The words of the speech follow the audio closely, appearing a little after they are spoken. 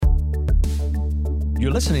You're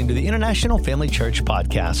listening to the International Family Church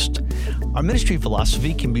podcast. Our ministry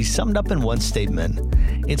philosophy can be summed up in one statement.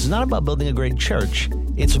 It's not about building a great church,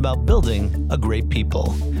 it's about building a great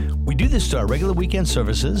people. We do this through our regular weekend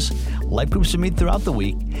services, life groups that meet throughout the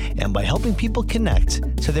week, and by helping people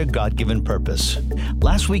connect to their God-given purpose.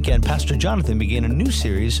 Last weekend, Pastor Jonathan began a new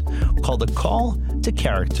series called A Call to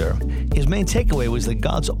Character. His main takeaway was that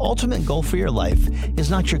God's ultimate goal for your life is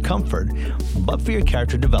not your comfort, but for your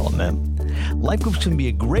character development. Life groups can be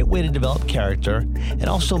a great way to develop character and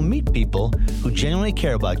also meet people who genuinely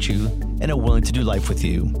care about you and are willing to do life with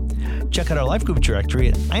you. Check out our life group directory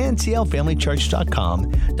at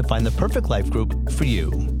intlfamilychurch.com to find the perfect life group for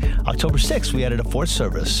you. October 6th, we added a fourth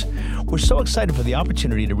service. We're so excited for the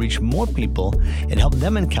opportunity to reach more people and help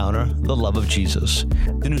them encounter the love of Jesus.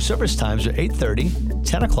 The new service times are 8:30,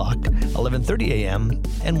 10 o'clock, 11:30 a.m.,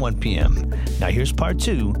 and 1 p.m. Now here's part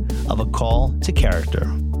 2 of A Call to Character.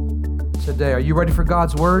 Today, are you ready for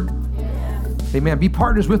God's Word? Yeah. Amen. Be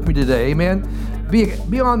partners with me today. Amen.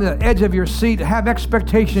 Be on the edge of your seat. Have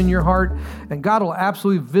expectation in your heart, and God will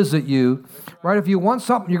absolutely visit you. Right? If you want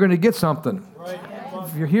something, you're going to get something. Right.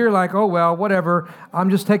 If you're here like, oh, well, whatever,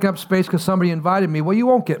 I'm just taking up space because somebody invited me, well, you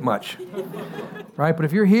won't get much. Right? But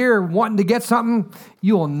if you're here wanting to get something,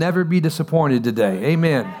 you will never be disappointed today.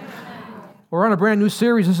 Amen. We're on a brand new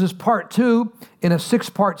series. This is part 2 in a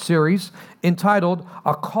 6-part series entitled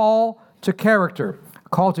A Call to Character. A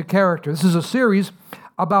Call to Character. This is a series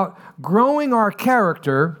about growing our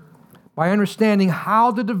character by understanding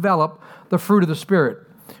how to develop the fruit of the Spirit.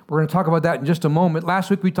 We're going to talk about that in just a moment.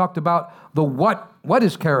 Last week we talked about the what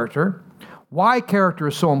is character, why character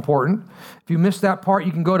is so important. If you missed that part,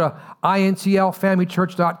 you can go to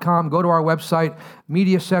intlfamilychurch.com, go to our website,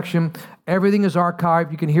 media section. Everything is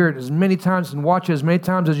archived. You can hear it as many times and watch it as many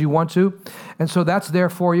times as you want to. And so that's there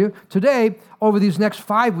for you. Today, over these next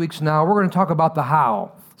 5 weeks now, we're going to talk about the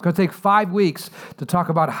how. It's going to take 5 weeks to talk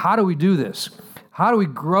about how do we do this? How do we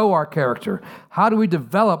grow our character? How do we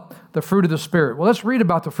develop the fruit of the Spirit? Well, let's read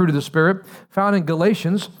about the fruit of the Spirit found in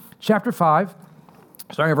Galatians chapter 5,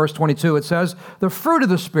 starting at verse 22. It says, "The fruit of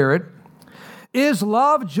the Spirit is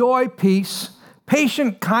love, joy, peace,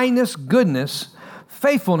 patient kindness, goodness,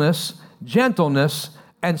 faithfulness, gentleness,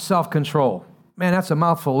 and self-control." Man, that's a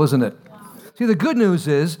mouthful, isn't it? Wow. See, the good news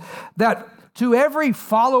is that to every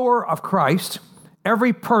follower of Christ,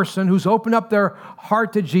 every person who's opened up their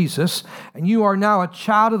heart to Jesus, and you are now a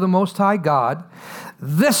child of the Most High God,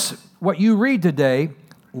 this, what you read today,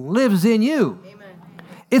 lives in you. Amen.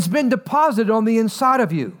 It's been deposited on the inside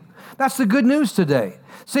of you. That's the good news today.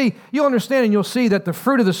 See, you'll understand and you'll see that the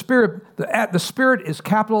fruit of the Spirit, the Spirit is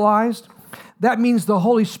capitalized. That means the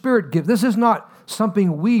Holy Spirit gives. This is not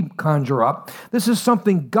something we conjure up. This is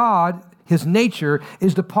something God, His nature,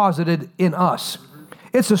 is deposited in us.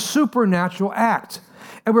 It's a supernatural act,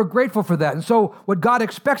 and we're grateful for that. And so what God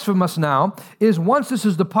expects from us now is once this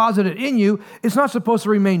is deposited in you, it's not supposed to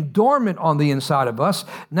remain dormant on the inside of us.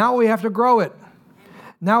 Now we have to grow it.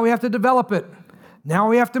 Now we have to develop it. Now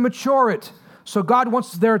we have to mature it. So God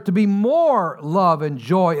wants there to be more love and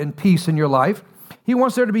joy and peace in your life. He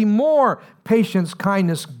wants there to be more patience,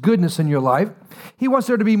 kindness, goodness in your life. He wants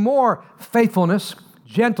there to be more faithfulness,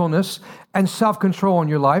 gentleness, and self-control in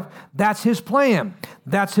your life. That's His plan.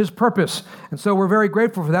 That's His purpose. And so we're very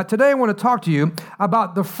grateful for that. Today I want to talk to you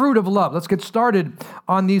about the fruit of love. Let's get started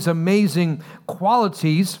on these amazing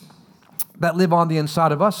qualities that live on the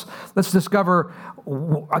inside of us. Let's discover,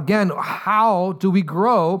 again, how do we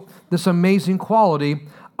grow this amazing quality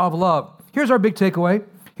of love? Here's our big takeaway.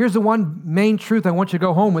 Here's the one main truth I want you to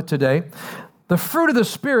go home with today. The fruit of the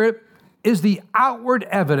Spirit is the outward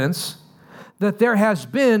evidence that there has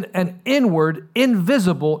been an inward,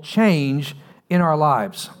 invisible change in our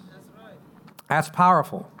lives. That's right. That's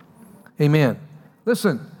powerful. Amen.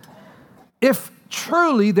 Listen, if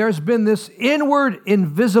truly there's been this inward,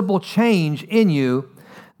 invisible change in you,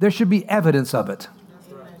 there should be evidence of it.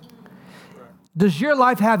 That's right. Does your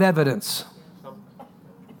life have evidence?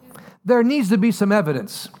 There needs to be some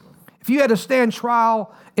evidence. If you had to stand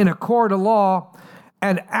trial in a court of law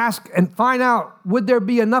and ask and find out, would there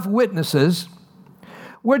be enough witnesses?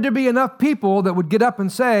 Would there be enough people that would get up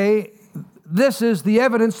and say, this is the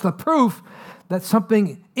evidence, the proof that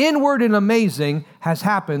something inward and amazing has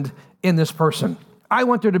happened in this person? I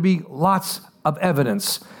want there to be lots of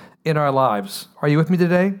evidence in our lives. Are you with me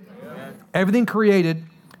today? Amen. Everything created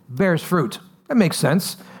bears fruit. That makes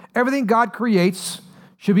sense. Everything God creates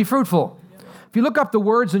should be fruitful. If you look up the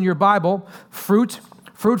words in your Bible, fruit,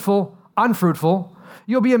 fruitful, unfruitful,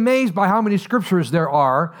 You'll be amazed by how many scriptures there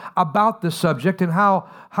are about this subject and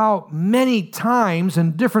how many times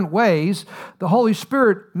in different ways the Holy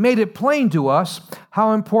Spirit made it plain to us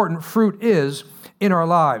how important fruit is in our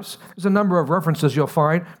lives. There's a number of references you'll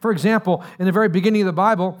find. For example, in the very beginning of the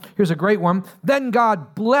Bible, here's a great one. Then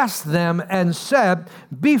God blessed them and said,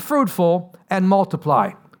 be fruitful and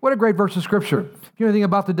multiply. What a great verse of Scripture. If you know anything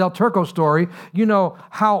about the Del Turco story, you know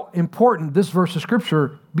how important this verse of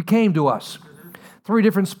Scripture became to us. 3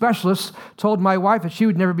 different specialists told my wife that she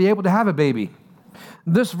would never be able to have a baby.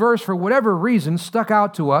 This verse, for whatever reason, stuck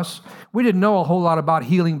out to us. We didn't know a whole lot about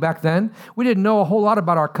healing back then. We didn't know a whole lot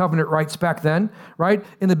about our covenant rights back then, right,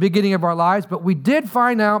 in the beginning of our lives. But we did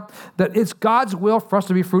find out that it's God's will for us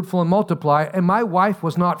to be fruitful and multiply, and my wife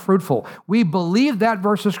was not fruitful. We believed that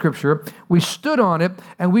verse of Scripture. We stood on it,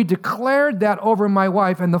 and we declared that over my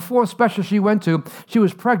wife. And the 4th specialist she went to, she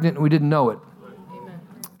was pregnant, and we didn't know it. Amen.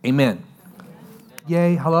 Amen.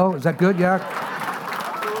 Yay. Hello? Is that good? Yeah?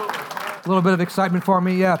 A little bit of excitement for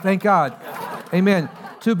me. Yeah, thank God. Amen.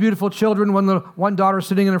 2 beautiful children, one daughter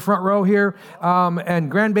sitting in the front row here,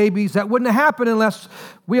 and grandbabies. That wouldn't have happened unless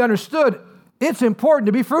we understood it's important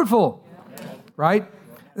to be fruitful, right?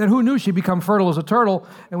 And then who knew she'd become fertile as a turtle,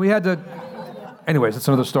 and we had to... Anyways, that's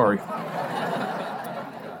another story.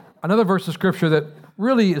 Another verse of Scripture that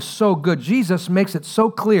really is so good. Jesus makes it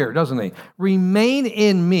so clear, doesn't he? Remain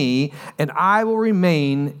in me, and I will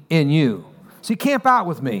remain in you. See, camp out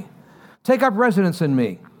with me. Take up residence in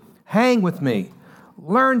me. Hang with me.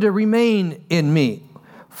 Learn to remain in me.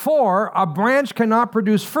 For a branch cannot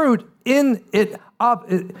produce fruit if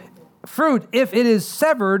it is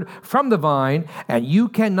severed from the vine, and you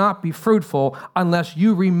cannot be fruitful unless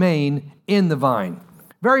you remain in the vine.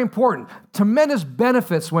 Very important. Tremendous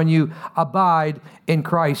benefits when you abide in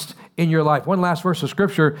Christ in your life. One last verse of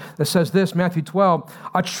Scripture that says this, Matthew 12.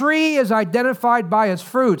 A tree is identified by its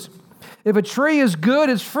fruit. If a tree is good,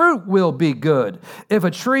 its fruit will be good. If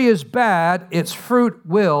a tree is bad, its fruit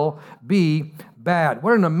will be bad.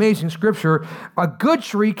 What an amazing Scripture. A good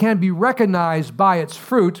tree can be recognized by its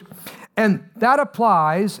fruit, and that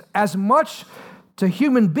applies as much to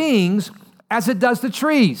human beings as it does to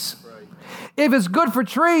trees. Right. If it's good for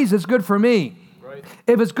trees, it's good for me. Right.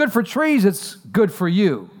 If it's good for trees, it's good for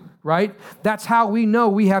you. Right? That's how we know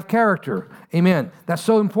we have character. Amen. That's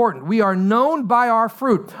so important. We are known by our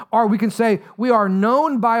fruit, or we can say we are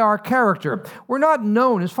known by our character. We're not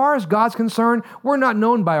known, as far as God's concerned, we're not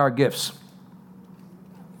known by our gifts.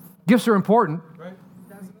 Gifts are important. Right.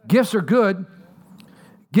 Gifts are good.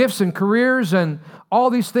 Gifts and careers and all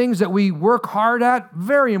these things that we work hard at,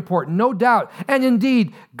 very important, no doubt. And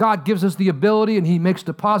indeed, God gives us the ability and He makes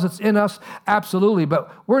deposits in us, absolutely. But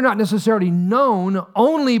we're not necessarily known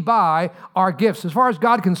only by our gifts. As far as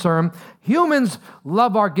God is concerned, humans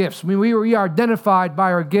love our gifts. I mean, we are identified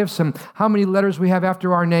by our gifts and how many letters we have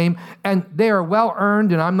after our name, and they are well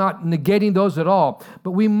earned, and I'm not negating those at all.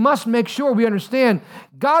 But we must make sure we understand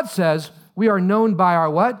God says we are known by our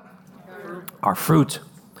what? Our fruit,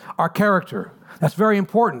 our character. That's very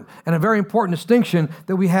important, and a very important distinction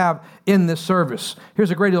that we have in this service. Here's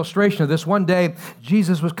a great illustration of this. One day,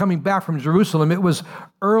 Jesus was coming back from Jerusalem. It was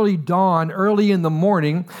early dawn, early in the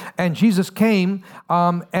morning, and Jesus came,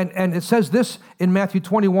 and it says this in Matthew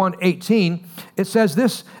 21:18. It says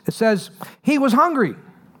this, he was hungry,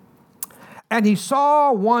 and he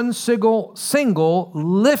saw one single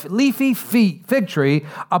leafy fig tree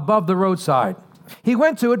above the roadside. He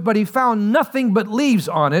went to it, but he found nothing but leaves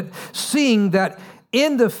on it, seeing that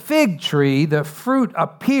in the fig tree the fruit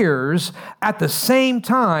appears at the same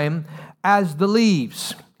time as the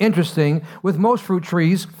leaves. Interesting, with most fruit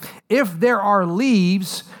trees, if there are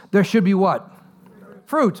leaves, there should be what?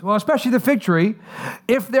 Fruit. Well, especially the fig tree.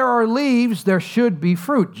 If there are leaves, there should be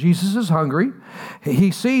fruit. Jesus is hungry.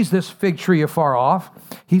 He sees this fig tree afar off.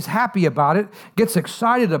 He's happy about it, gets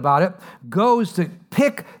excited about it, goes to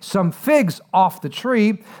pick some figs off the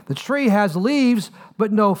tree. The tree has leaves,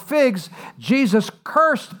 but no figs. Jesus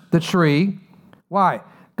cursed the tree. Why?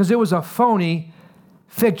 Because it was a phony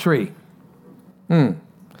fig tree.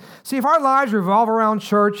 See, if our lives revolve around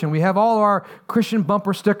church and we have all our Christian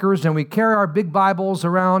bumper stickers and we carry our big Bibles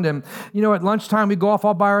around and, at lunchtime we go off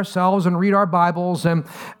all by ourselves and read our Bibles and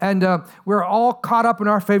we're all caught up in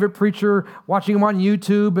our favorite preacher, watching them on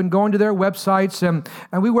YouTube and going to their websites and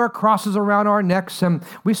we wear crosses around our necks and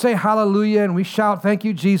we say hallelujah and we shout, thank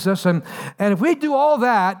you, Jesus. And if we do all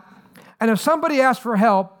that, and if somebody asks for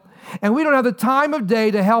help and we don't have the time of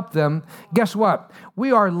day to help them, guess what?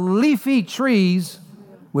 We are leafy trees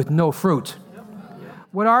with no fruit.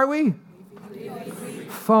 What are we?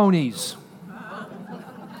 Phonies.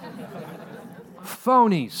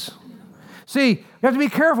 Phonies. See, you have to be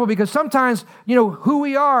careful because sometimes, who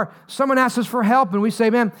we are, someone asks us for help and we say,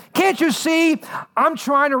 man, can't you see I'm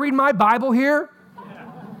trying to read my Bible here?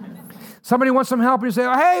 Somebody wants some help and you say,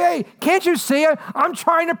 oh, hey, can't you see it? I'm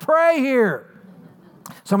trying to pray here.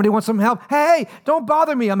 Somebody wants some help. Hey, don't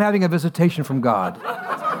bother me. I'm having a visitation from God.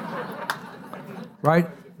 Right?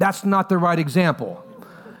 That's not the right example.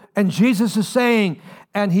 And Jesus is saying,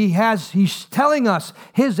 and he's telling us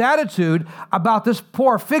his attitude about this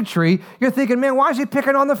poor fig tree. You're thinking, man, why is he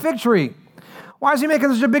picking on the fig tree? Why is he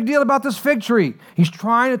making such a big deal about this fig tree? He's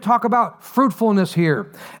trying to talk about fruitfulness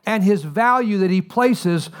here and his value that he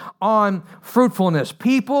places on fruitfulness.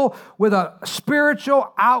 People with a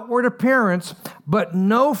spiritual outward appearance, but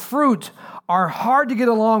no fruit, are hard to get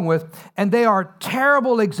along with, and they are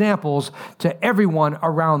terrible examples to everyone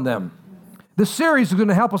around them. This series is going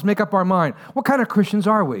to help us make up our mind. What kind of Christians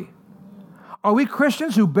are we? Are we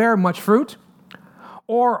Christians who bear much fruit?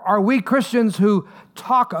 Or are we Christians who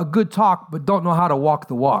talk a good talk but don't know how to walk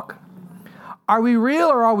the walk? Are we real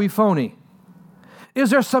or are we phony? Is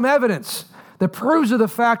there some evidence that proves to the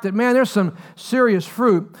fact that, man, there's some serious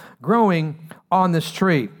fruit growing on this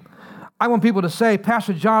tree? I want people to say,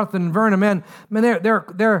 Pastor Jonathan and Verna, man,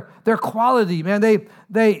 they're quality, man.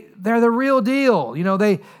 They're the real deal.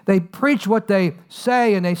 They preach what they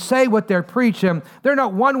say and they say what they're preaching. They're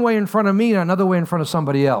not one way in front of me and another way in front of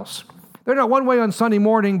somebody else. They're not one way on Sunday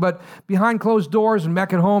morning, but behind closed doors and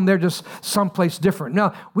back at home, they're just someplace different.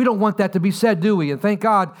 Now, we don't want that to be said, do we? And thank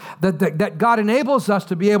God that God enables us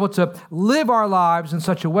to be able to live our lives in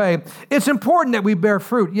such a way. It's important that we bear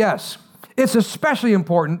fruit, yes. It's especially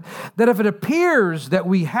important that if it appears that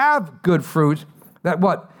we have good fruit, that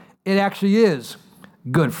what? It actually is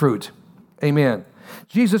good fruit. Amen.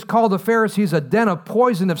 Jesus called the Pharisees a den of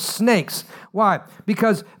poison of snakes. Why?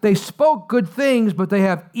 Because they spoke good things, but they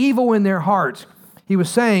have evil in their heart. He was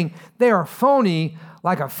saying they are phony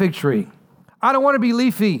like a fig tree. I don't want to be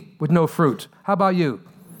leafy with no fruit. How about you?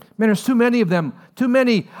 Man, there's too many of them, too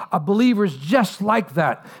many believers just like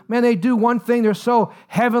that. Man, they do one thing, they're so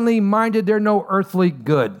heavenly minded, they're no earthly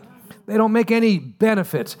good. They don't make any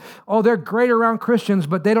benefits. Oh, they're great around Christians,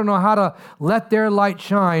 but they don't know how to let their light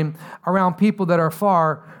shine around people that are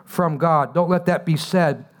far from God. Don't let that be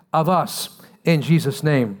said of us in Jesus'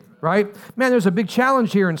 name, right? Man, there's a big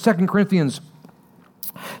challenge here in 2 Corinthians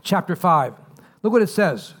chapter 5. Look what it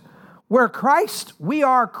says. We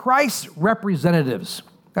are Christ's representatives.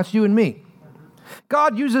 That's you and me.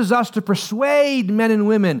 God uses us to persuade men and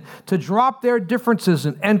women to drop their differences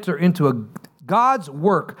and enter into God's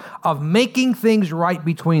work of making things right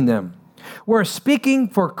between them. We're speaking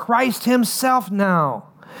for Christ himself now.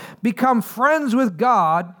 Become friends with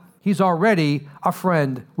God. He's already a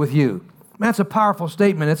friend with you. That's a powerful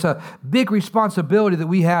statement. It's a big responsibility that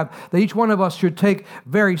we have that each one of us should take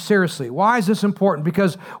very seriously. Why is this important?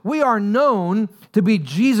 Because we are known to be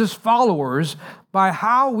Jesus followers by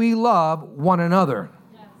how we love one another.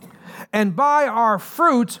 And by our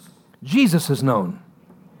fruit, Jesus is known.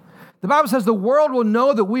 The Bible says the world will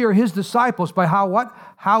know that we are his disciples by how what?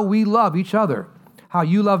 How we love each other. How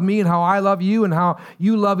you love me and how I love you and how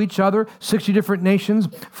you love each other. 60 different nations,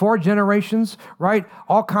 4 generations, right?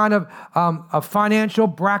 All kind of financial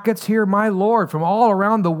brackets here, my Lord, from all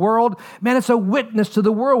around the world. Man, it's a witness to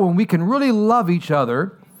the world when we can really love each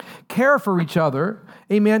other, care for each other.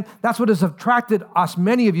 Amen. That's what has attracted us,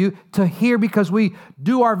 many of you, to here because we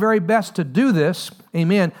do our very best to do this.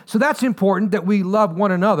 Amen. So that's important that we love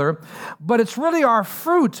one another. But it's really our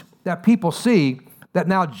fruit that people see that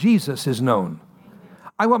now Jesus is known.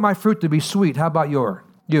 I want my fruit to be sweet. How about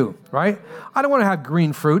you, right? I don't want to have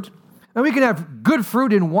green fruit. And we can have good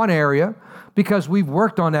fruit in one area because we've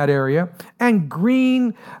worked on that area, and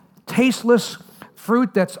green, tasteless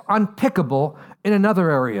fruit that's unpickable in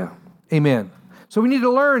another area. Amen. So we need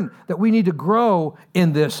to learn that we need to grow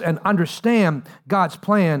in this and understand God's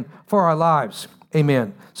plan for our lives.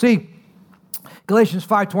 Amen. See, Galatians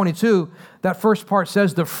 5:22, that first part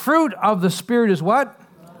says the fruit of the Spirit is what?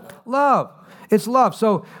 Love. It's love.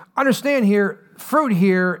 So understand here, fruit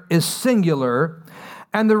here is singular.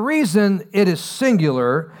 And the reason it is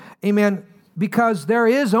singular, amen, because there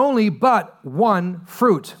is only but one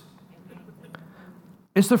fruit.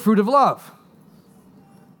 It's the fruit of love.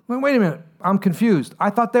 Wait a minute. I'm confused. I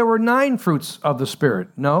thought there were 9 fruits of the Spirit.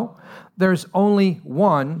 No, there's only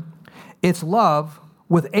one. It's love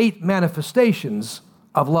with 8 manifestations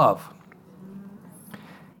of love.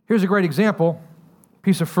 Here's a great example.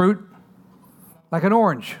 Piece of fruit. Like an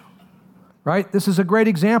orange, right? This is a great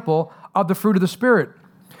example of the fruit of the Spirit.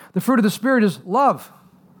 The fruit of the Spirit is love.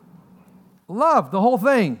 Love, the whole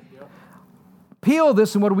thing. Yep. Peel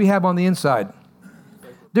this and what do we have on the inside?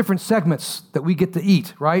 different segments that we get to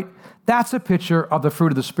eat, right? That's a picture of the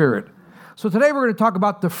fruit of the Spirit. So today we're going to talk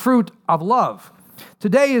about the fruit of love.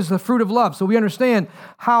 Today is the fruit of love. So we understand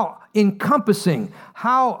how encompassing,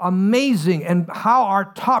 how amazing, and how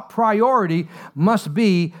our top priority must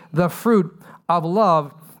be the fruit of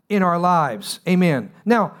love in our lives. Amen.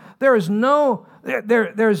 Now, there's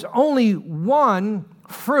only one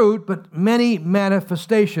fruit, but many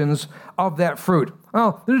manifestations of that fruit.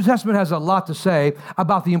 Well, the New Testament has a lot to say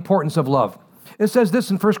about the importance of love. It says this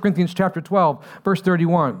in 1 Corinthians chapter 12, verse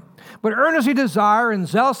 31. But earnestly desire and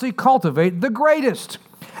zealously cultivate the greatest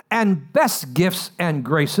and best gifts and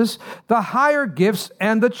graces, the higher gifts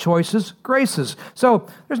and the choicest graces. So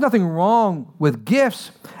there's nothing wrong with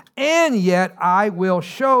gifts, and yet I will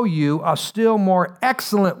show you a still more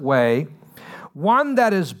excellent way, one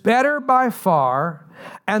that is better by far,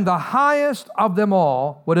 and the highest of them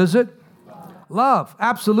all. What is it? Love,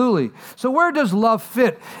 absolutely. So where does love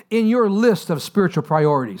fit in your list of spiritual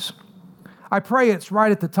priorities? I pray it's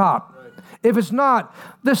right at the top. If it's not,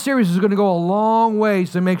 this series is going to go a long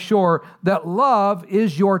ways to make sure that love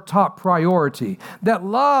is your top priority, that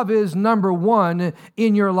love is number one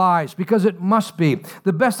in your lives, because it must be.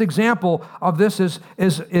 The best example of this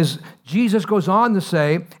is Jesus goes on to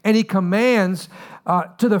say, and he commands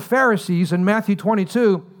to the Pharisees in Matthew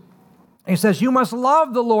 22, he says, you must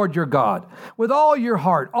love the Lord your God with all your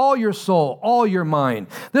heart, all your soul, all your mind.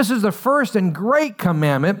 This is the first and great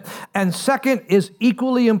commandment. And second is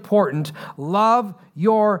equally important. Love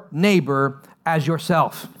your neighbor as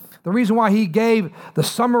yourself. The reason why he gave the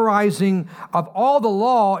summarizing of all the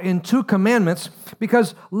law in 2 commandments,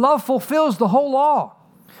 because love fulfills the whole law.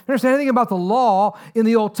 Understand anything about the law in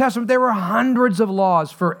the Old Testament? There were hundreds of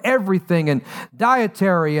laws for everything, and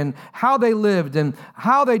dietary, and how they lived, and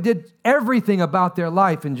how they did everything about their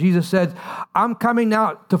life. And Jesus said, I'm coming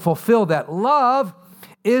now to fulfill that. Love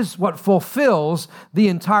is what fulfills the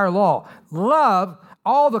entire law. Love,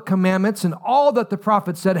 all the commandments and all that the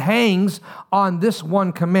prophet said hangs on this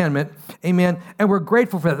one commandment. Amen. And we're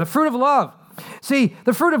grateful for that. The fruit of love. See,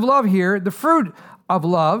 the fruit of love here, the fruit of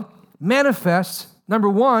love manifests, number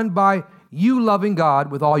one, by you loving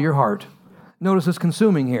God with all your heart. Notice it's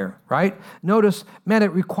consuming here, right? Notice, man,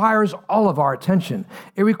 it requires all of our attention.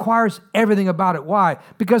 It requires everything about it. Why?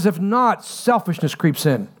 Because if not, selfishness creeps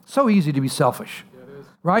in. So easy to be selfish,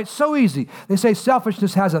 right? So easy. They say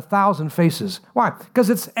selfishness has 1,000 faces. Why?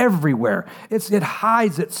 Because it's everywhere. It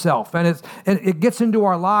hides itself, and it gets into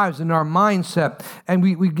our lives and our mindset. And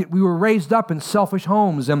we were raised up in selfish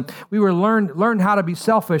homes, and we were learned how to be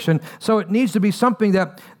selfish. And so it needs to be something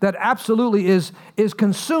that absolutely is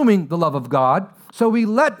consuming the love of God. So we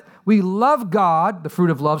love God. The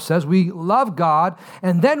fruit of love says we love God,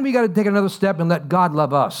 and then we got to take another step and let God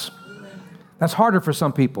love us. That's harder for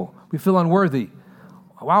some people. We feel unworthy.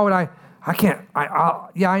 Why would I can't,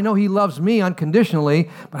 I know he loves me unconditionally,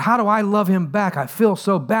 but how do I love him back? I feel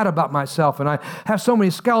so bad about myself, and I have so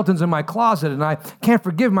many skeletons in my closet, and I can't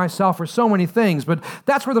forgive myself for so many things. But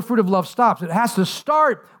that's where the fruit of love stops. It has to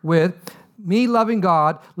start with me loving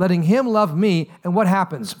God, letting him love me, and what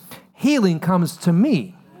happens? Healing comes to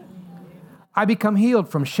me. I become healed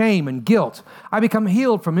from shame and guilt. I become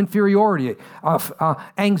healed from inferiority,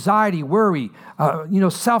 anxiety, worry,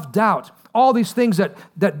 self-doubt. All these things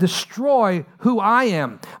that destroy who I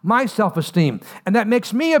am, my self-esteem. And that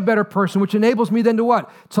makes me a better person, which enables me then to what?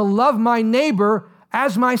 To love my neighbor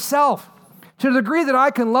as myself. To the degree that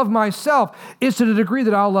I can love myself is to the degree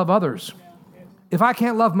that I'll love others. If I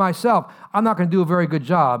can't love myself, I'm not going to do a very good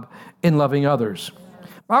job in loving others.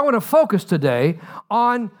 I want to focus today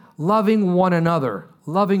on loving one another,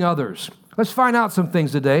 loving others. Let's find out some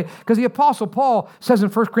things today, because the Apostle Paul says in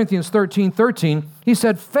 1 Corinthians 13, he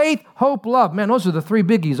said, faith, hope, love. Man, those are the 3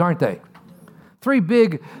 biggies, aren't they? 3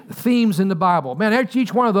 big themes in the Bible. Man,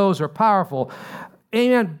 each one of those are powerful.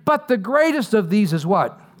 Amen. But the greatest of these is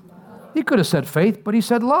what? He could have said faith, but he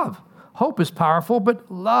said love. Hope is powerful, but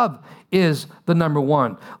love is the number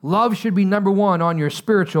one. Love should be number one on your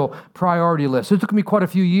spiritual priority list. It took me quite a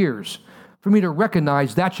few years for me to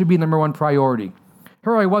recognize that should be number one priority.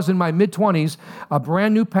 Here I was in my mid-20s, a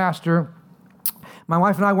brand new pastor. My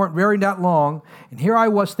wife and I weren't married that long, and here I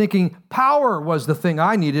was thinking power was the thing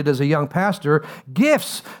I needed as a young pastor,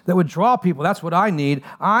 gifts that would draw people. That's what I need.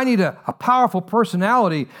 I need a powerful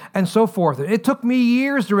personality and so forth. It took me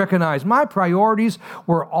years to recognize my priorities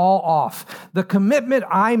were all off. The commitment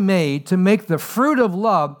I made to make the fruit of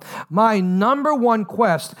love my number one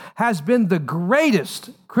quest has been the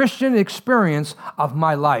greatest Christian experience of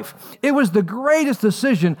my life. It was the greatest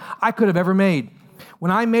decision I could have ever made. when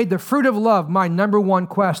I made the fruit of love my number one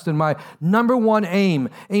quest and my number one aim,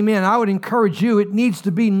 amen, I would encourage you, it needs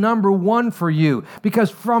to be number one for you, because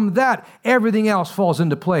from that, everything else falls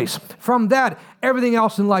into place. From that, everything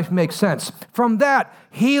else in life makes sense. From that,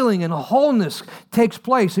 healing and wholeness takes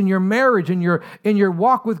place in your marriage, in your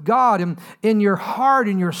walk with God, and in your heart,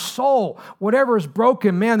 in your soul. Whatever is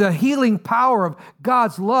broken, man, the healing power of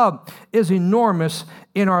God's love is enormous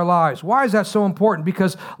in our lives. Why is that so important?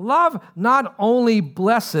 Because love not only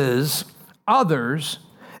blesses others,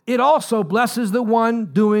 it also blesses the one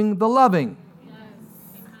doing the loving.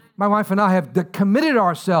 My wife and I have committed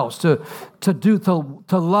ourselves to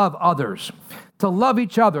love others, to love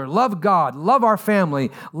each other, love God, love our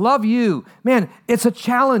family, love you. Man, it's a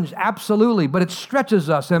challenge, absolutely, but it stretches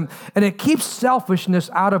us and it keeps selfishness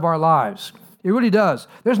out of our lives. It really does.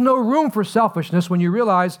 There's no room for selfishness when you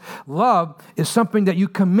realize love is something that you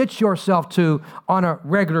commit yourself to on a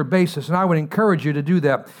regular basis, and I would encourage you to do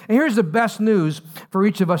that. And here's the best news for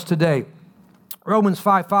each of us today. Romans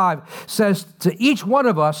 5:5 says, to each one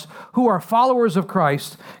of us who are followers of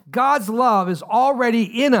Christ, God's love is already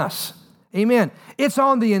in us. Amen. It's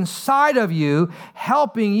on the inside of you,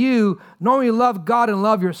 helping you not only love God and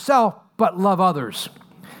love yourself, but love others.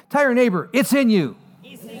 Tell your neighbor, it's in you.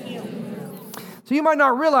 So you might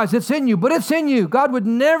not realize it's in you, but it's in you. God would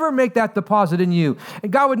never make that deposit in you.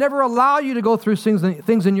 And God would never allow you to go through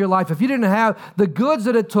things in your life if you didn't have the goods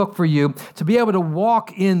that it took for you to be able to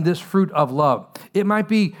walk in this fruit of love. It might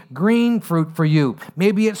be green fruit for you.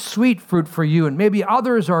 Maybe it's sweet fruit for you, and maybe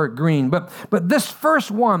others are green. But this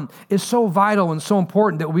first one is so vital and so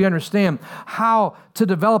important that we understand how to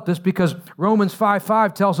develop this, because Romans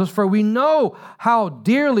 5:5 tells us, for we know how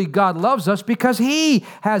dearly God loves us because He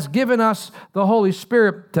has given us the Holy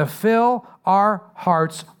Spirit to fill our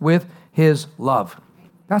hearts with His love.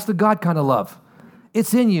 That's the God kind of love.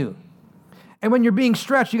 It's in you. And when you're being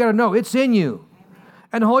stretched, you got to know it's in you.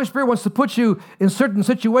 And the Holy Spirit wants to put you in certain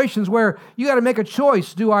situations where you got to make a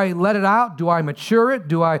choice. Do I let it out? Do I mature it?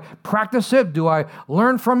 Do I practice it? Do I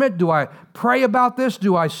learn from it? Do I pray about this?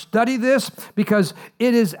 Do I study this? Because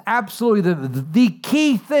it is absolutely the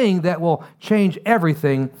key thing that will change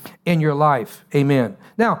everything in your life. Amen.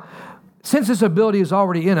 Now, since this ability is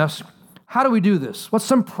already in us, how do we do this? What's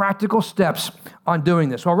some practical steps on doing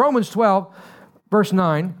this? Well, Romans 12, verse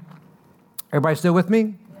 9. Everybody still with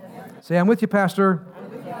me? Yes. Say, I'm with you, Pastor.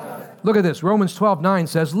 Look at this. Romans 12:9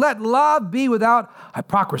 says, let love be without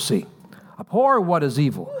hypocrisy. Abhor what is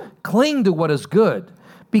evil. Cling to what is good.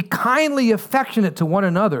 Be kindly affectionate to one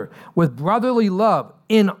another with brotherly love,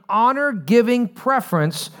 in honor giving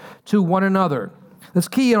preference to one another. Let's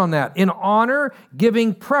key in on that. In honor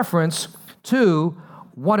giving preference to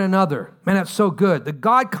one another. Man, that's so good. The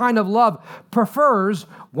God kind of love prefers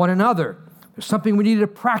one another. There's something we need to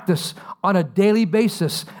practice on a daily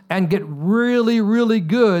basis and get really, really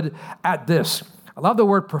good at this. I love the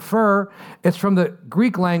word prefer. It's from the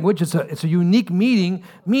Greek language. It's a unique meaning.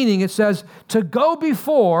 It says to go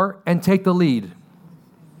before and take the lead.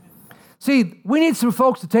 See, we need some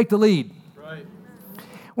folks to take the lead. Right.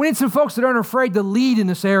 We need some folks that aren't afraid to lead in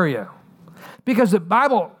this area, because the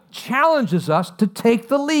Bible challenges us to take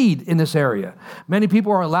the lead in this area. Many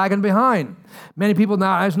people are lagging behind. Many people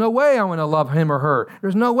now, there's no way I want to love him or her.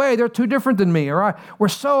 There's no way. They're too different than me. Or we're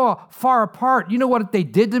so far apart. You know what they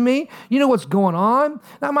did to me? You know what's going on?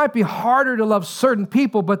 That might be harder to love certain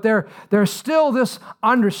people, but there's still this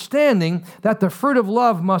understanding that the fruit of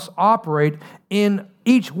love must operate in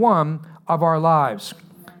each one of our lives.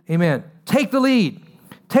 Amen. Take the lead.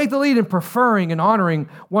 Take the lead in preferring and honoring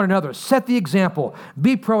one another. Set the example.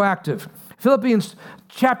 Be proactive. Philippians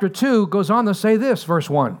chapter 2 goes on to say this, verse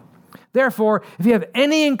 1. Therefore, if you have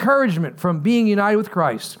any encouragement from being united with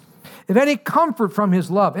Christ, if any comfort from His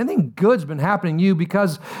love, anything good's been happening to you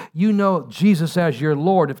because you know Jesus as your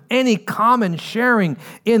Lord, if any common sharing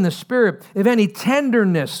in the Spirit, if any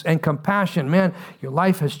tenderness and compassion, man, your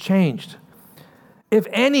life has changed. If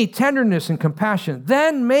any tenderness and compassion,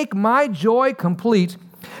 then make my joy complete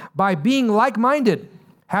by being like-minded,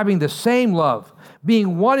 having the same love,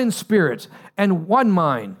 being one in spirit and one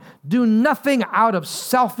mind. Do nothing out of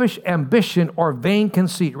selfish ambition or vain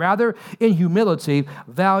conceit. Rather, in humility,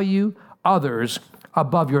 value others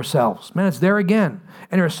above yourselves. Man, it's there again.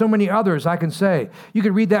 And there are so many others I can say. You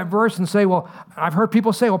could read that verse and say, well, I've heard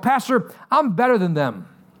people say, well, Pastor, I'm better than them.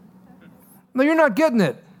 No, you're not getting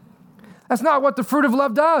it. That's not what the fruit of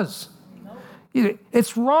love does.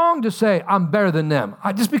 It's wrong to say, I'm better than them.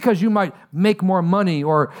 Just because you might make more money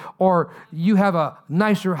or you have a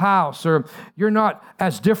nicer house or you're not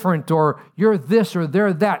as different or you're this or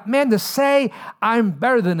they're that. Man, to say I'm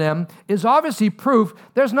better than them is obviously proof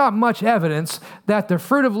there's not much evidence that the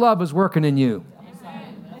fruit of love is working in you.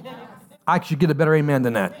 I should get a better amen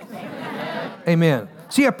than that. Amen.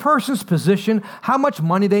 See, a person's position, how much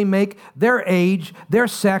money they make, their age, their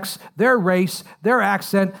sex, their race, their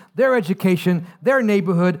accent, their education, their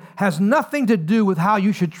neighborhood has nothing to do with how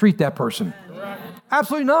you should treat that person.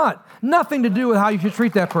 Absolutely not. Nothing to do with how you should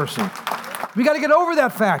treat that person. We got to get over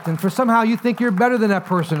that fact. And for somehow you think you're better than that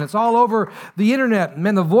person. It's all over the internet.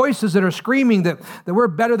 Man, the voices that are screaming that we're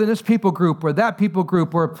better than this people group or that people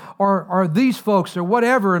group or these folks or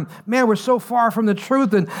whatever. And man, we're so far from the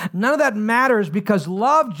truth. And none of that matters because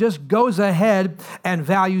love just goes ahead and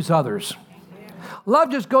values others.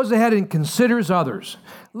 Love just goes ahead and considers others.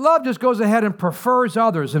 Love just goes ahead and prefers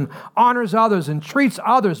others and honors others and treats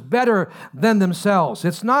others better than themselves.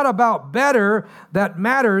 It's not about better that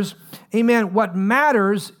matters. Amen. What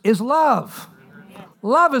matters is love.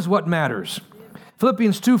 Love is what matters.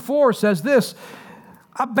 Philippians 2:4 says this,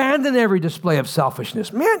 abandon every display of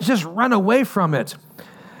selfishness. Man, just run away from it.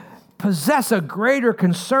 Possess a greater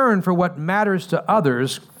concern for what matters to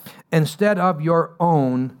others instead of your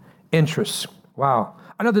own interests. Wow.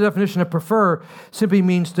 Another definition of prefer simply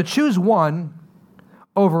means to choose one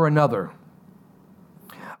over another.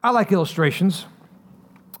 I like illustrations.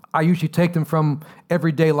 I usually take them from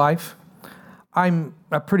everyday life. I'm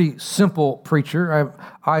a pretty simple preacher.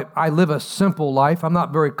 I live a simple life. I'm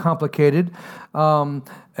not very complicated. And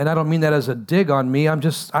I don't mean that as a dig on me.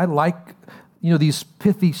 I like these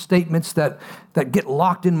pithy statements that get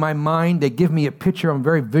locked in my mind. They give me a picture. I'm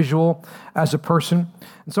very visual as a person.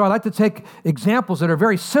 And so I like to take examples that are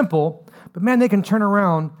very simple, but man, they can turn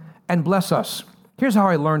around and bless us. Here's how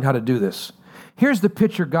I learned how to do this. Here's the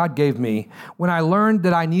picture God gave me when I learned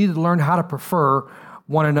that I needed to learn how to prefer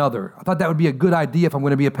one another. I thought that would be a good idea if I'm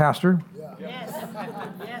going to be a pastor. Yeah.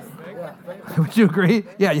 Yes. Would you agree?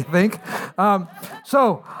 Yeah, you think?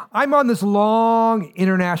 So I'm on this long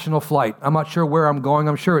international flight. I'm not sure where I'm going.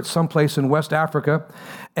 I'm sure it's someplace in West Africa.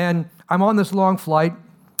 And I'm on this long flight.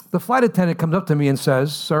 The flight attendant comes up to me and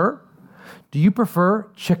says, "Sir, do you prefer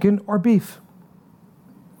chicken or beef?"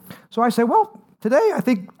 So I say, "Well, today I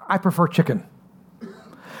think I prefer chicken."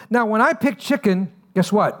 Now, when I pick chicken,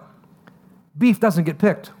 guess what? Beef doesn't get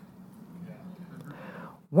picked.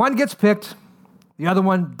 One gets picked, the other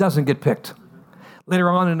one doesn't get picked. Later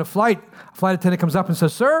on in the flight, a flight attendant comes up and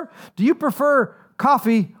says, "Sir, do you prefer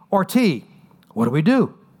coffee or tea?" What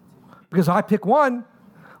do? Because I pick one,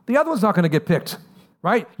 the other one's not going to get picked,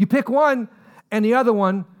 right? You pick one, and the other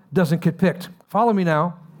one doesn't get picked. Follow me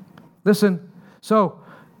now. Listen. So,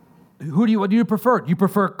 what do you prefer? Do you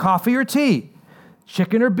prefer coffee or tea?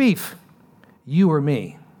 Chicken or beef? You or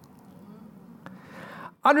me?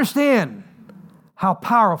 Understand how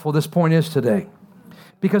powerful this point is today.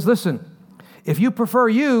 Because listen, if you prefer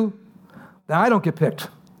you, then I don't get picked.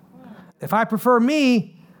 If I prefer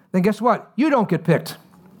me, then guess what? You don't get picked.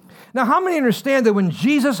 Now, how many understand that when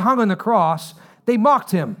Jesus hung on the cross, they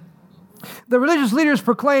mocked him? The religious leaders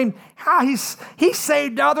proclaimed, he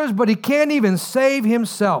saved others, but he can't even save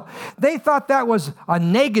himself. They thought that was a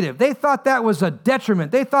negative. They thought that was a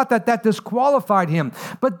detriment. They thought that disqualified him.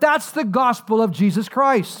 But that's the gospel of Jesus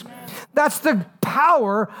Christ. That's the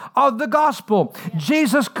power of the gospel.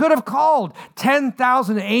 Jesus could have called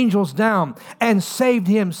 10,000 angels down and saved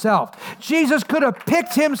himself. Jesus could have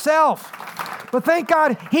picked himself. But thank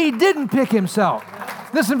God he didn't pick himself.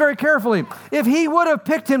 Listen very carefully. If he would have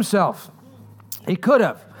picked himself, he could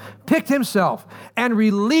have picked himself and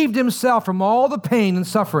relieved himself from all the pain and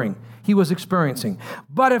suffering he was experiencing.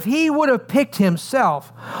 But if he would have picked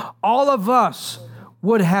himself, all of us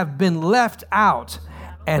would have been left out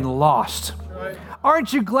and lost.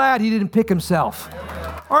 Aren't you glad he didn't pick himself?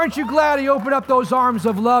 Aren't you glad he opened up those arms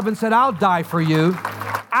of love and said, "I'll die for you.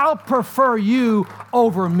 I'll prefer you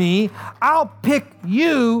over me. I'll pick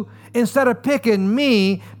you instead of picking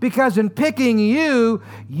me, because in picking you,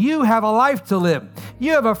 you have a life to live.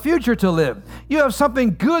 You have a future to live. You have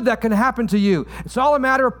something good that can happen to you. It's all a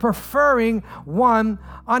matter of preferring one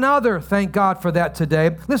another. Thank God for that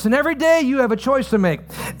today. Listen, every day you have a choice to make.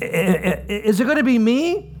 Is it going to be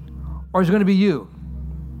me or is it going to be you?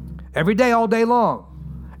 Every day, all day long.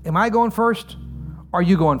 Am I going first or are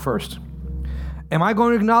you going first? Am I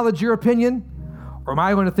going to acknowledge your opinion or am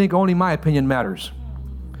I going to think only my opinion matters?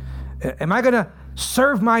 Am I going to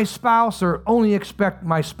serve my spouse or only expect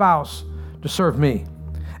my spouse to serve me?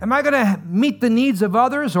 Am I going to meet the needs of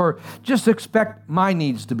others or just expect my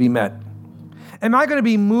needs to be met? Am I going to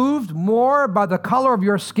be moved more by the color of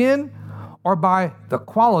your skin or by the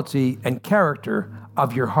quality and character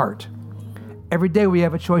of your heart? Every day we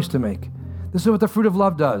have a choice to make. This is what the fruit of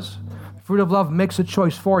love does. The fruit of love makes a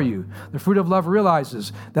choice for you. The fruit of love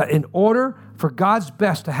realizes that in order for God's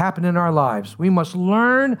best to happen in our lives, we must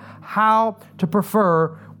learn how to prefer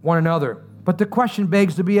one another. But the question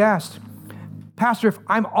begs to be asked, Pastor, if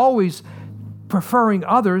I'm always preferring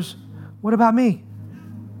others, what about me?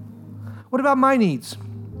 What about my needs?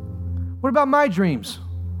 What about my dreams?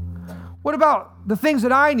 What about the things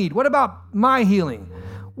that I need? What about my healing?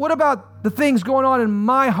 What about the things going on in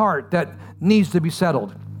my heart that needs to be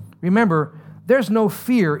settled? Remember, there's no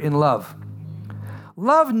fear in love.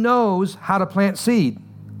 Love knows how to plant seed.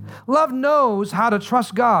 Love knows how to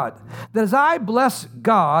trust God. That as I bless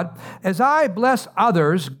God, as I bless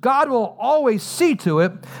others, God will always see to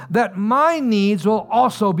it that my needs will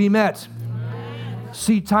also be met.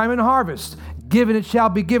 Seed time and harvest. Given it shall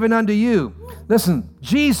be given unto you. Listen,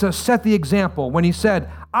 Jesus set the example when he said,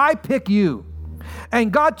 I pick you.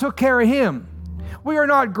 And God took care of him. We are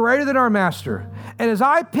not greater than our master. And as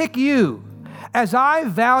I pick you, as I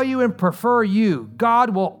value and prefer you,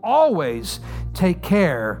 God will always take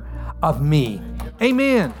care of me.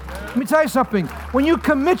 Amen. Let me tell you something. When you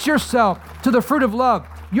commit yourself to the fruit of love,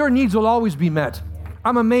 your needs will always be met.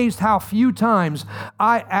 I'm amazed how few times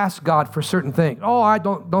I ask God for certain things. Oh, I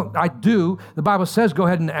do. The Bible says go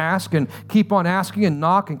ahead and ask and keep on asking and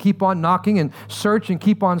knock and keep on knocking and search and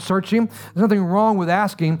keep on searching. There's nothing wrong with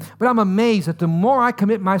asking, but I'm amazed that the more I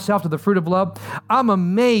commit myself to the fruit of love, I'm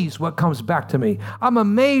amazed what comes back to me. I'm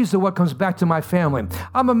amazed at what comes back to my family.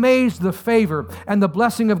 I'm amazed at the favor and the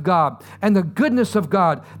blessing of God and the goodness of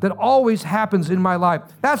God that always happens in my life.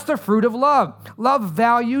 That's the fruit of love. Love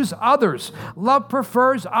values others. Love prefers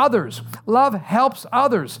others. Love helps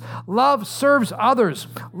others. Love serves others.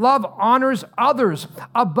 Love honors others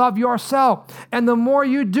above yourself. And the more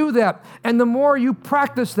you do that, and the more you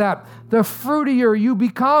practice that, the fruitier you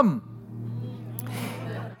become.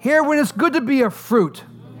 Here, when it's good to be a fruit,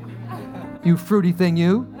 you fruity thing,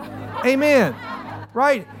 you. Amen.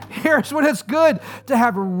 Right? Here's when it's good to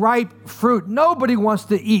have ripe fruit. Nobody wants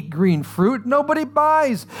to eat green fruit. Nobody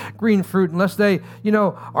buys green fruit unless they,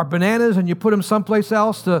 are bananas and you put them someplace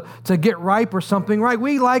else to get ripe or something, right?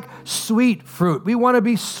 We like sweet fruit. We want to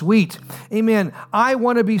be sweet. Amen. I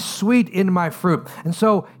want to be sweet in my fruit. And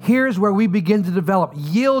so here's where we begin to develop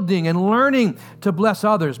yielding and learning to bless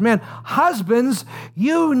others. Man, husbands,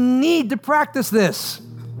 you need to practice this.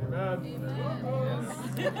 Amen.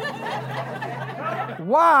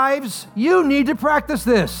 Wives, you need to practice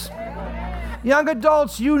this. Young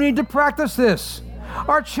adults, you need to practice this.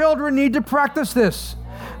 Our children need to practice this.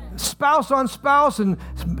 Spouse on spouse and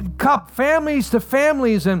families to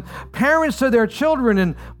families and parents to their children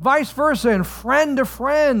and vice versa and friend to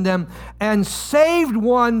friend and saved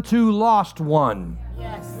one to lost one.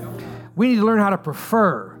 Yes. We need to learn how to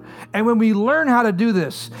prefer. And when we learn how to do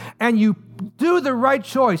this and you do the right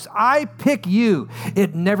choice, I pick you,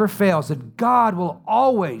 it never fails, that God will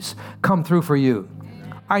always come through for you.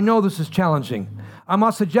 I know this is challenging. I'm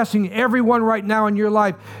not suggesting everyone right now in your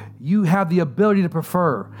life, you have the ability to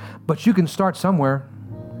prefer, but you can start somewhere,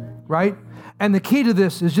 right? And the key to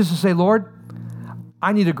this is just to say, Lord,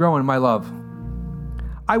 I need to grow in my love.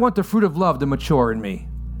 I want the fruit of love to mature in me.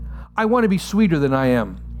 I want to be sweeter than I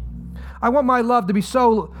am. I want my love to be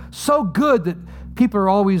so good that people are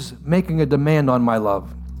always making a demand on my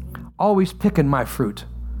love, always picking my fruit.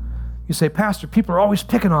 You say, Pastor, people are always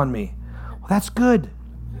picking on me. Well, that's good.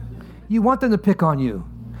 You want them to pick on you.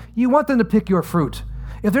 You want them to pick your fruit.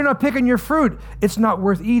 If they're not picking your fruit, it's not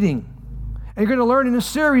worth eating. And you're going to learn in this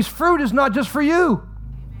series, fruit is not just for you.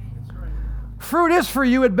 Fruit is for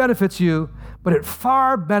you, it benefits you, but it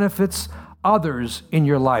far benefits others in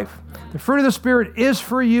your life. The fruit of the Spirit is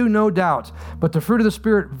for you, no doubt, but the fruit of the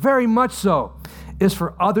Spirit, very much so, is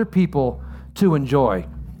for other people to enjoy.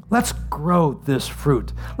 Let's grow this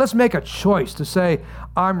fruit. Let's make a choice to say,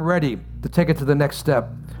 I'm ready to take it to the next step.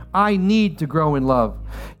 I need to grow in love.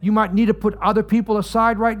 You might need to put other people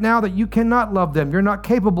aside right now that you cannot love them. You're not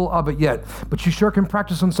capable of it yet, but you sure can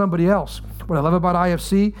practice on somebody else. What I love about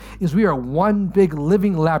IFC is we are one big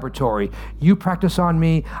living laboratory. You practice on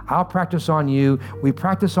me, I'll practice on you. We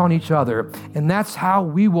practice on each other, and that's how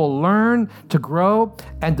we will learn to grow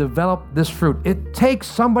and develop this fruit. It takes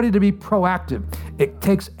somebody to be proactive. It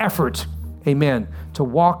takes effort, amen, to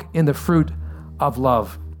walk in the fruit of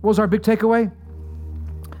love. What was our big takeaway?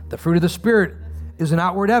 The fruit of the Spirit is an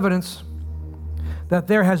outward evidence that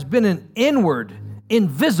there has been an inward,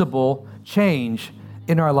 invisible change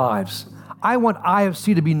in our lives. I want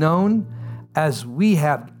IFC to be known as we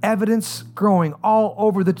have evidence growing all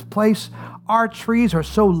over the place. Our trees are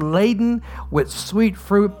so laden with sweet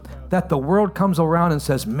fruit that the world comes around and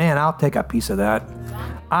says, man, I'll take a piece of that.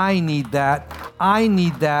 I need that. I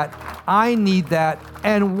need that. I need that.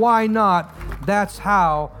 And why not? That's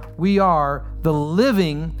how we are the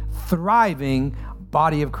living, thriving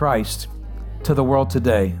body of Christ to the world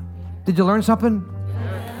today. Did you learn something?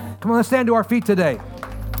 Come on, let's stand to our feet today.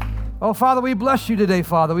 Oh, Father, we bless you today,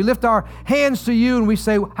 Father. We lift our hands to you and we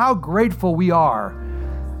say how grateful we are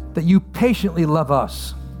that you patiently love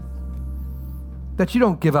us, that you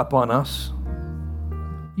don't give up on us.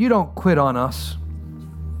 You don't quit on us.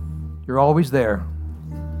 You're always there.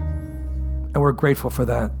 And we're grateful for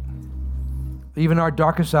that. Even our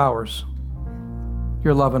darkest hours,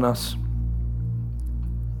 you're loving us.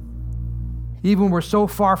 Even when we're so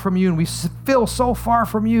far from you and we feel so far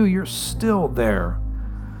from you, you're still there,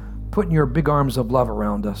 putting your big arms of love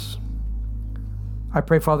around us. I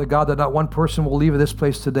pray, Father God, that not one person will leave this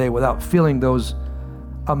place today without feeling those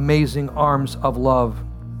amazing arms of love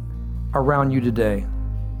around you today,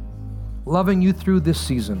 loving you through this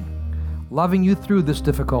season, loving you through this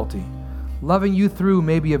difficulty, loving you through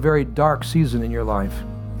maybe a very dark season in your life.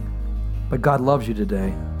 But God loves you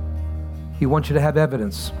today. He wants you to have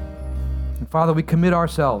evidence. And Father, we commit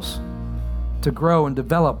ourselves to grow and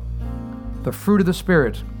develop the fruit of the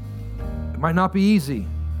Spirit. It might not be easy,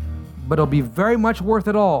 but it'll be very much worth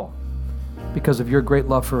it all because of your great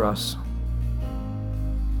love for us.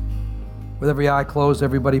 With every eye closed,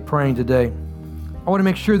 everybody praying today, I want to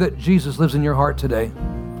make sure that Jesus lives in your heart today.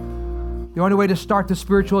 The only way to start the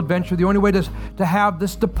spiritual adventure, the only way to have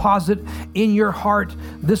this deposit in your heart,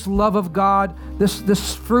 this love of God,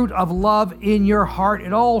 this fruit of love in your heart,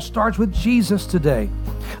 it all starts with Jesus today.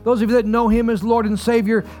 Those of you that know Him as Lord and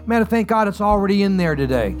Savior, man, thank God it's already in there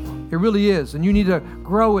today. It really is. And you need to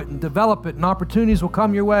grow it and develop it, and opportunities will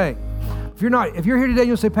come your way. If you're here today and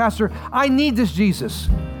you'll say, Pastor, I need this Jesus,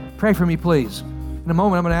 pray for me, please. In a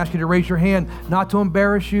moment, I'm going to ask you to raise your hand, not to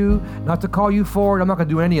embarrass you, not to call you forward. I'm not going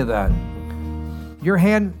to do any of that. Your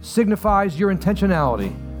hand signifies your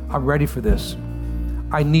intentionality. I'm ready for this.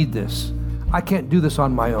 I need this. I can't do this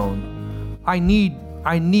on my own. I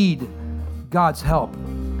need God's help.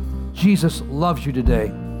 Jesus loves you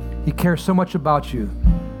today. He cares so much about you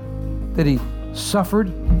that He suffered,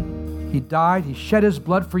 He died, He shed His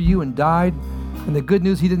blood for you and died. And the good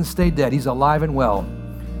news, He didn't stay dead. He's alive and well.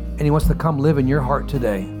 And He wants to come live in your heart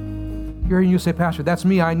today. You're here and you say, Pastor, that's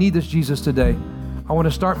me. I need this Jesus today. I want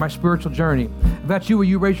to start my spiritual journey. If that's you, will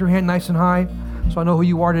you raise your hand nice and high so I know who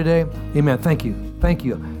you are today? Amen. Thank you. Thank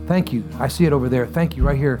you. Thank you. I see it over there. Thank you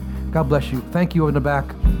right here. God bless you. Thank you over in the back.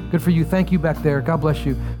 Good for you. Thank you back there. God bless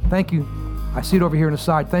you. Thank you. I see it over here on the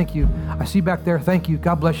side. Thank you. I see back there. Thank you.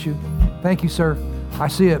 God bless you. Thank you, sir. I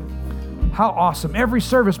see it. How awesome. Every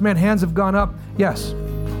service, man, hands have gone up. Yes.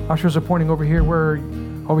 Ushers are pointing over here.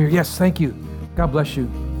 Over here. Yes, thank you. God bless you.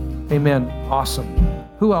 Amen. Awesome.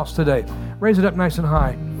 Who else today? Raise it up nice and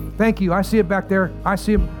high. Thank you. I see it back there. I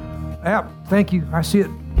see him. Yep. Thank you. I see it.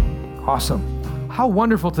 Awesome. How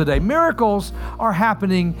wonderful today. Miracles are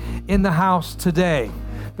happening in the house today.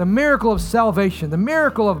 The miracle of salvation, the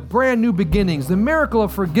miracle of brand new beginnings, the miracle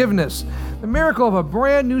of forgiveness, the miracle of a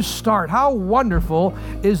brand new start. How wonderful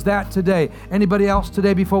is that today? Anybody else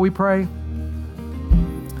today before we pray?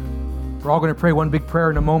 We're all going to pray one big prayer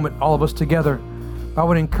in a moment, all of us together. I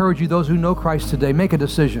would encourage you, those who know Christ today, make a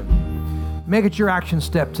decision. Make it your action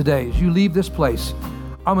step today. As you leave this place,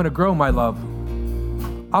 I'm going to grow my love.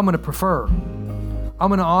 I'm going to prefer. I'm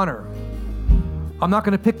going to honor. I'm not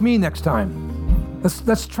going to pick me next time.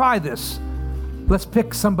 Let's try this. Let's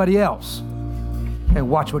pick somebody else and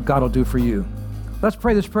watch what God will do for you. Let's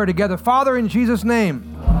pray this prayer together. Father, in Jesus' name,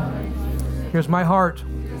 here's my heart.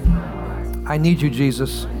 I need you,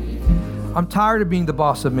 Jesus. I'm tired of being the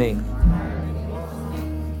boss of me.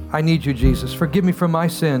 I need you, Jesus. Forgive me for my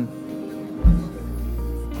sin.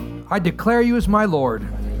 I declare you as my Lord.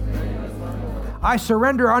 I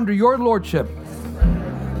surrender under your lordship.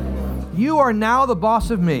 You are now the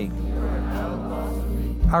boss of me.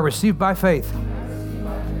 I receive by faith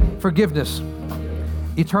forgiveness,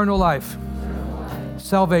 eternal life,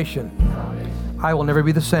 salvation. I will never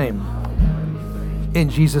be the same. In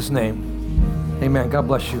Jesus' name, amen. God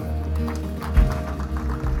bless you.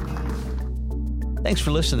 Thanks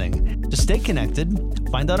for listening. To stay connected,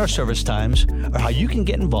 find out our service times, or how you can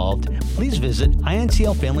get involved, please visit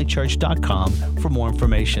intlfamilychurch.com for more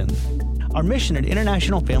information. Our mission at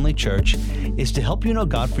International Family Church is to help you know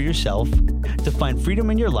God for yourself, to find freedom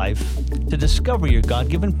in your life, to discover your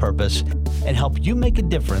God-given purpose, and help you make a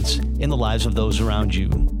difference in the lives of those around you.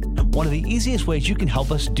 One of the easiest ways you can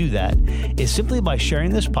help us do that is simply by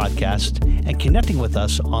sharing this podcast and connecting with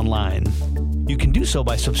us online. You can do so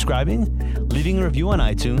by subscribing, leaving a review on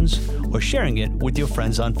iTunes, or sharing it with your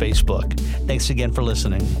friends on Facebook. Thanks again for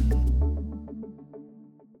listening.